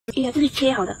哎呀，这是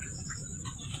切好的。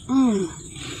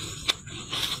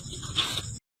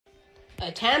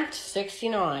Attempt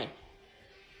 69.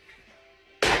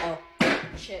 Oh,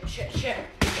 shit.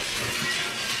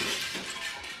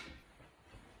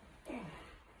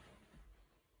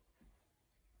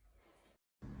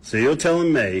 So you're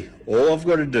telling me all I've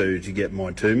got to do to get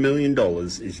my $2 million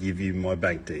is give you my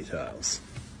bank details?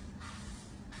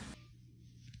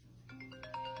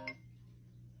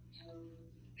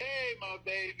 Hey, my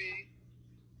baby.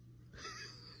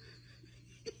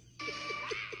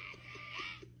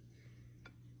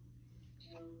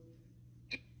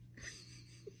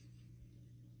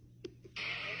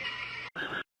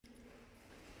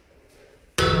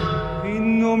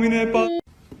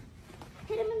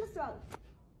 Hit him in the throat.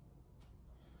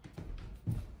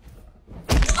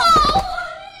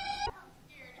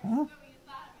 Huh?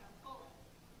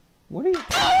 What are you?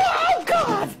 Oh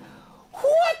God!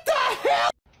 What the hell?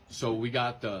 So we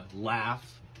got the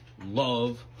laugh,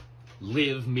 love,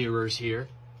 live mirrors here.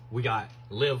 We got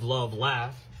live, love,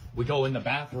 laugh. We go in the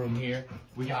bathroom here.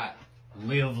 We got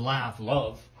live, laugh,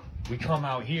 love. We come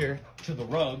out here to the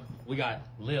rug. We got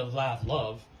live, laugh,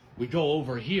 love. We go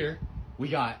over here. We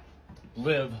got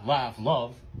live, laugh,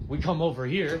 love. We come over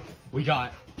here. We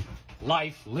got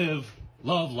life, live,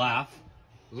 love, laugh.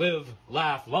 Live,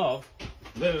 laugh, love.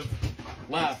 Live,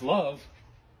 laugh, love.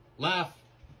 Laugh,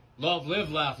 love, live,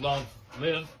 laugh, love.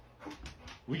 Live.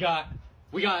 We got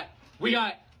live,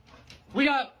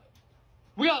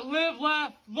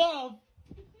 laugh, love.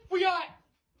 We got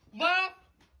laugh,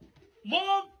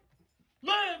 love,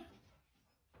 live.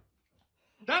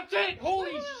 That's it.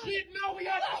 Holy shit. Now we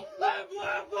got live,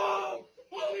 laugh, love.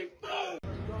 Holy fuck.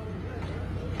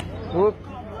 Whoop.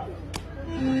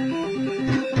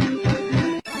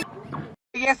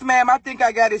 Yes, ma'am. I think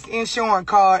I got his insurance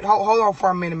card. Hold on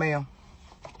for a minute, ma'am.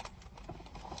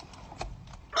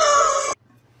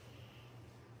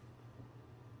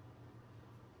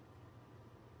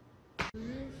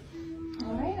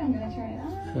 Alright, I'm gonna turn it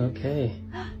on. Okay.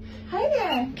 Hi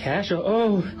there. Cash.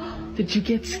 Oh, did you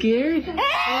get scared? You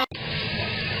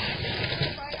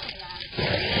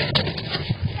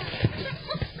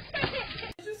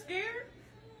scared?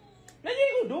 Man, you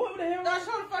ain't gonna do it. What the hell? No,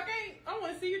 sure the fuck ain't. I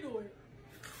wanna see you do it.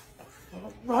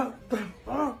 No,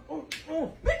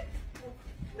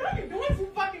 you're doing too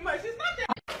fucking much. It's not that.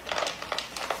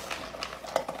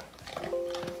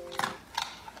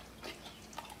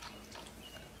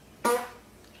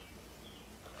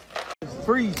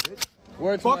 Freeze,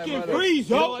 bitch. Fucking freeze,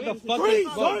 yo.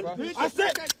 Freeze, son. I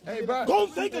said, hey, bro,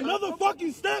 don't take another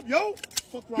fucking step, yo.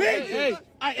 Bitch.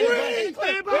 Hey, freeze.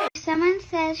 If someone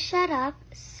says shut up,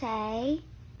 say,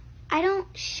 I don't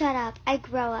shut up, I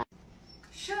grow up.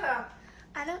 Shut up.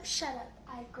 I don't shut up.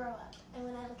 I grow up. And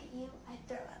when I look at you, I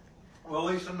throw up. Well,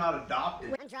 at least I'm not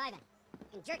adopted. I'm driving. You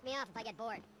can jerk me off if I get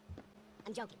bored.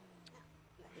 I'm joking.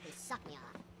 You can suck me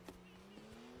off.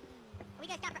 What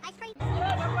do you guys got for ice cream?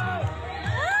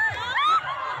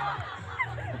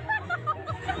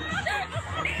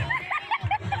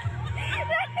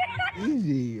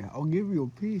 Easy. I'll give you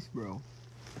a piece, bro.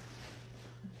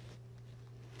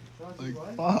 Like,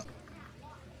 fuck.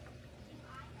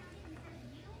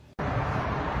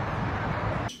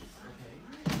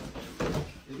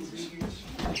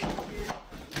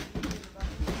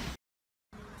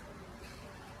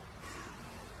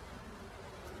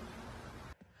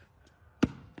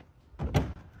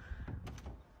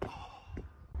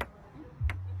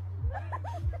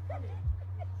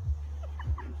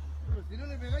 Si no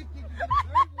le pegáis, ¿qué quieres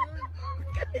hacer,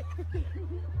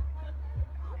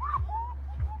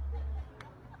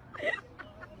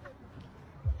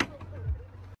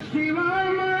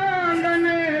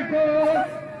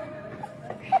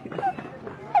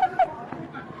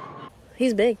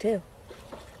 He's big too.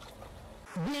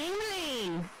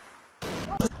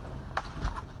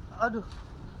 Aduh.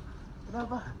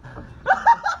 Kenapa?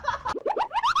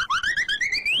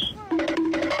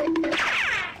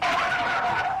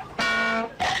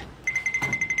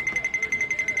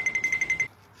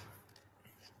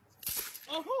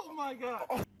 Oh my God.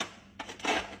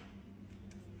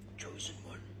 Chosen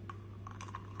one.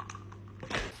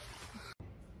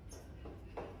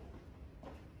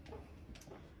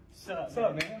 What's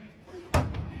up, man?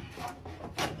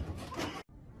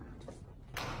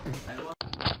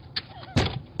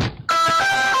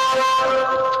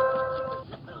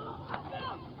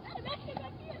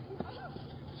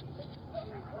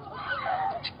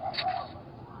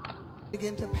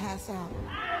 Begin to pass out.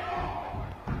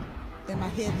 Then my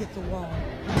head hit the wall.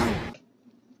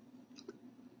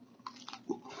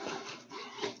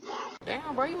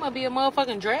 Damn, bro, you might be a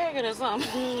motherfucking dragon or something.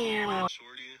 Shorty,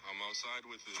 I'm outside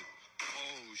with it.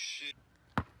 Oh shit.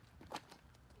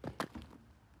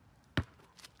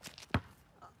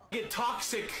 Get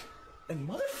toxic. And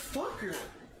motherfucker.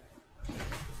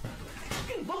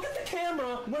 Fucking look at the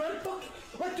camera when I'm fucking.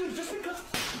 Like, dude, just because.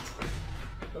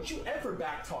 Don't you ever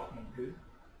backtalk me, dude.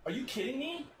 Are you kidding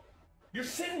me? You're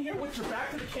sitting here with your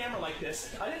back to the camera like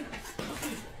this. I didn't.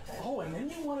 Oh, and then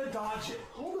you want to dodge it.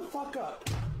 Hold the fuck up.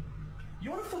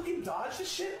 You want to fucking dodge this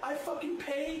shit? I fucking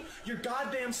pay your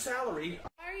goddamn salary.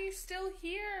 Why are you still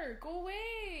here? Go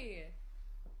away.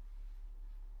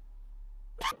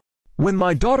 When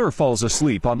my daughter falls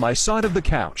asleep on my side of the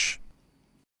couch.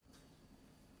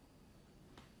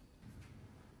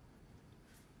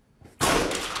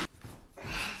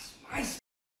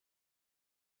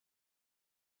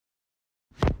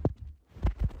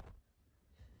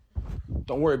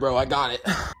 Don't worry, bro. I got it.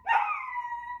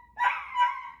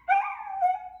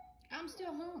 I'm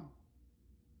still home.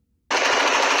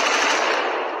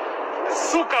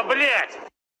 Сука, блядь!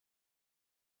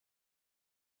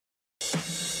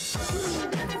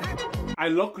 I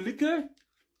look liquor?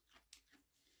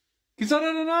 He's on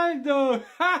a nine, though.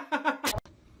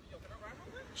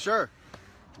 Sure.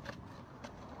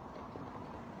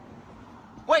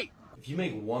 Wait! If you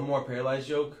make one more paralyzed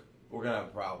joke, we're gonna have a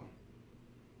problem.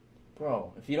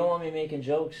 Bro, if you don't want me making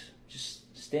jokes,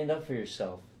 just stand up for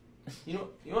yourself. You know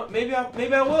what? Maybe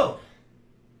I will.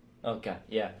 Okay,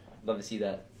 yeah, love to see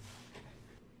that.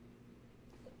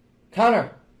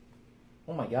 Connor!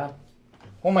 Oh my god.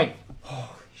 Oh my.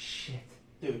 Oh shit.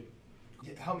 Dude,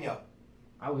 help me out.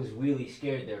 I was really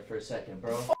scared there for a second,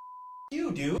 bro.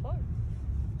 You, dude.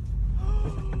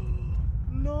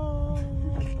 No.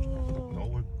 No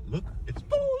one. Look, it's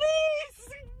Police!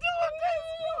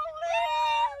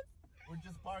 We're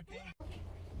just barking.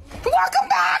 Welcome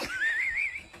back!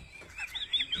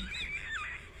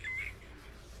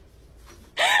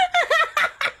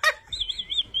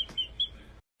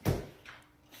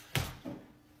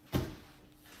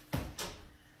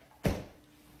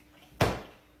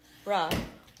 Bruh,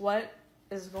 what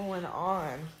is going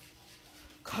on?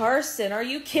 Carson, are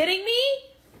you kidding me?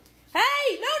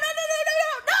 Hey, no!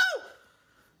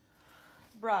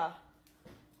 Bruh,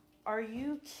 are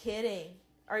you kidding?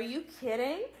 Are you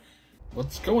kidding?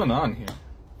 What's going on here?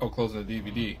 Oh, close the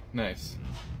DVD. Nice.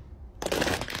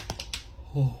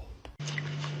 Oh.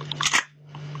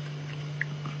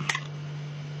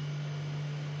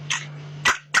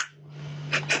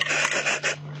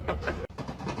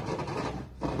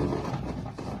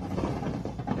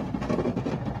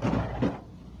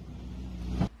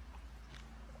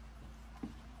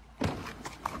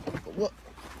 What?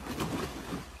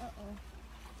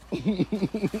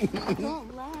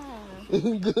 Don't laugh.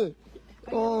 Good.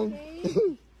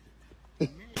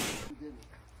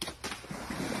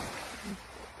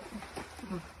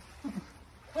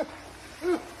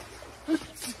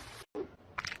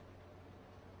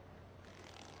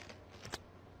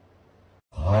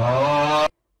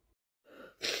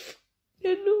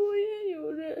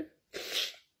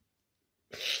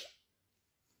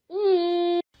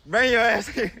 Bring your ass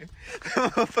here.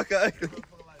 Motherfucker ugly.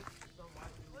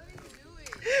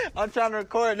 I'm trying to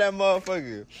record that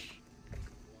motherfucker.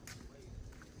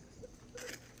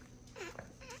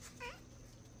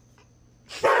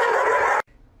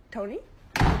 Tony?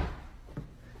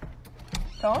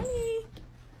 Tony?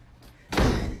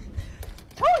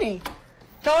 Tony!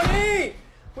 Tony!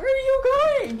 Where are you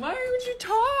going? Why would you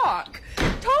talk?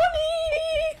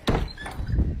 Tony!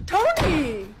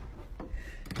 Tony!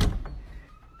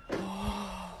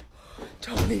 Oh,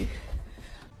 Tony.